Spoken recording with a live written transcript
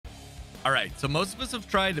All right, so most of us have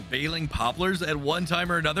tried baling poplars at one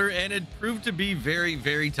time or another, and it proved to be very,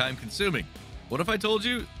 very time consuming. What if I told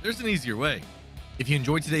you there's an easier way? If you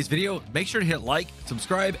enjoyed today's video, make sure to hit like,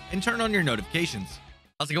 subscribe, and turn on your notifications.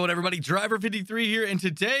 How's it going, everybody? Driver53 here, and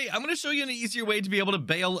today I'm going to show you an easier way to be able to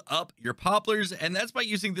bale up your poplars, and that's by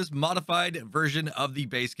using this modified version of the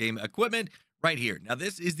base game equipment right here. Now,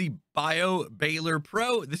 this is the BioBaler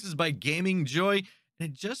Pro. This is by GMNGjoy.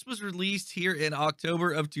 It just was released here in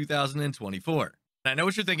October of 2024. And I know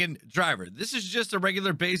what you're thinking, driver, this is just a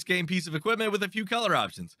regular base game piece of equipment with a few color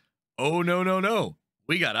options. Oh, no.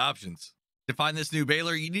 We got options. To find this new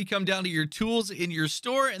baler, you need to come down to your tools in your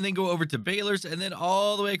store and then go over to balers and then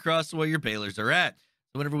all the way across to where your balers are at.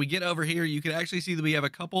 So whenever we get over here, you can actually see that we have a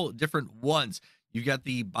couple different ones. You've got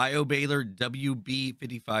the BioBaler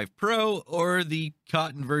WB55 Pro or the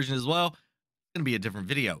cotton version as well. It's going to be a different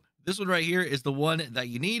video. This one right here is the one that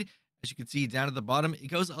you need. As you can see down at the bottom, it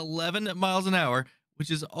goes 11 miles an hour,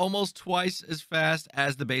 which is almost twice as fast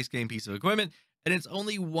as the base game piece of equipment. And it's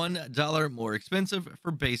only $1 more expensive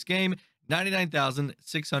for base game,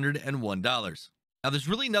 $99,601. Now, there's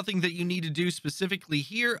really nothing that you need to do specifically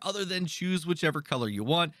here other than choose whichever color you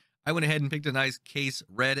want. I went ahead and picked a nice case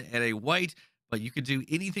red and a white, but you could do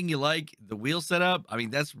anything you like. The wheel setup, I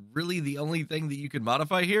mean, that's really the only thing that you can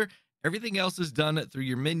modify here. Everything else is done through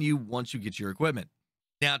your menu once you get your equipment.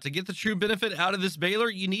 Now, to get the true benefit out of this baler,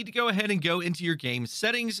 you need to go ahead and go into your game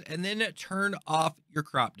settings and then turn off your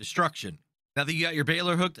crop destruction. Now that you got your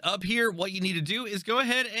baler hooked up here, what you need to do is go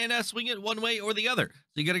ahead and swing it one way or the other. So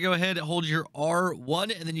you got to go ahead and hold your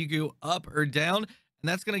R1 and then you go up or down, and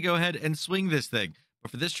that's going to go ahead and swing this thing. But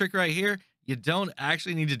for this trick right here, you don't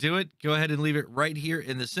actually need to do it. Go ahead and leave it right here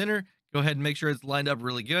in the center. Go ahead and make sure it's lined up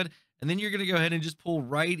really good. And then you're going to go ahead and just pull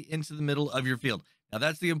right into the middle of your field. Now,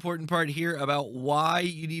 that's the important part here about why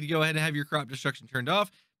you need to go ahead and have your crop destruction turned off,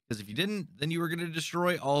 because if you didn't, then you were going to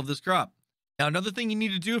destroy all of this crop. Now, another thing you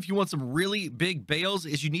need to do if you want some really big bales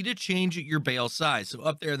is you need to change your bale size. So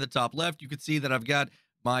up there in the top left, you can see that I've got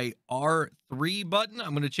my R3 button.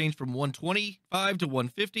 I'm going to change from 125 to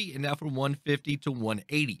 150 and now from 150 to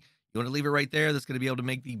 180. You want to leave it right there. That's going to be able to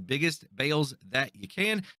make the biggest bales that you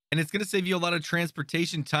can. And it's going to save you a lot of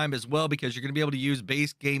transportation time as well, because you're going to be able to use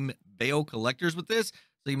base game bale collectors with this.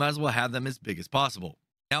 So you might as well have them as big as possible.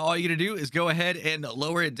 Now, all you got to do is go ahead and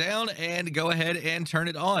lower it down and go ahead and turn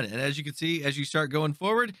it on. And as you can see, as you start going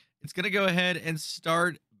forward, it's going to go ahead and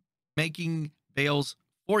start making bales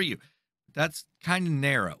for you. That's kind of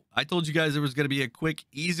narrow. I told you guys there was going to be a quick,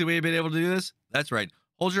 easy way of being able to do this. That's right.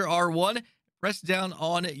 Hold your R1. Press down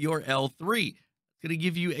on your L3. It's going to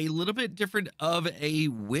give you a little bit different of a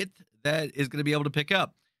width that is going to be able to pick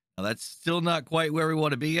up. Now, that's still not quite where we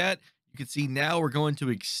want to be at. You can see now we're going to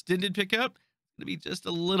extended pickup. It's going to be just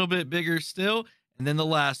a little bit bigger still. And then the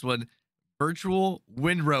last one, virtual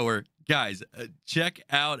windrower. Guys, check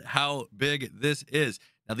out how big this is.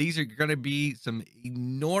 Now, these are going to be some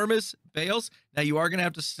enormous bales. Now, you are going to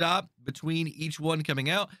have to stop between each one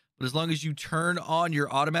coming out. But as long as you turn on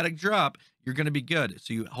your automatic drop, you're going to be good.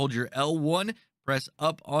 So you hold your L1, press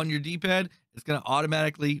up on your D-pad. It's going to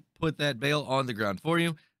automatically put that bale on the ground for you.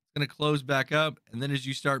 It's going to close back up. And then as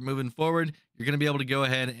you start moving forward, you're going to be able to go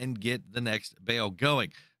ahead and get the next bale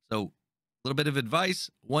going. So a little bit of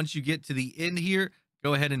advice. Once you get to the end here,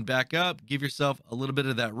 go ahead and back up. Give yourself a little bit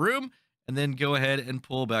of that room. And then go ahead and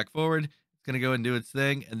pull back forward. It's going to go and do its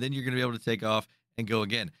thing. And then you're going to be able to take off and go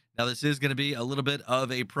again. Now, this is going to be a little bit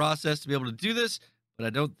of a process to be able to do this, but I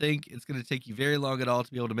don't think it's going to take you very long at all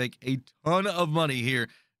to be able to make a ton of money here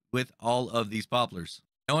with all of these poplars.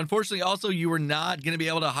 Now, unfortunately, also, you are not going to be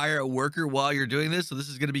able to hire a worker while you're doing this, so this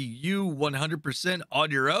is going to be you 100%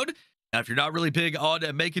 on your own. Now, if you're not really big on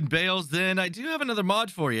making bales, then I do have another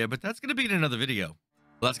mod for you, but that's going to be in another video.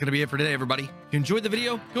 Well, that's going to be it for today, everybody. If you enjoyed the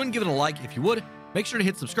video, go ahead and give it a like if you would. Make sure to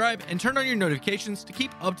hit subscribe and turn on your notifications to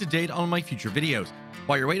keep up to date on my future videos.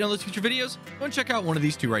 While you're waiting on those future videos, go and check out one of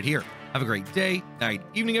these two right here. Have a great day, night,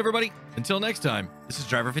 evening, everybody. Until next time, this is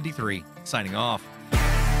Driver53 signing off.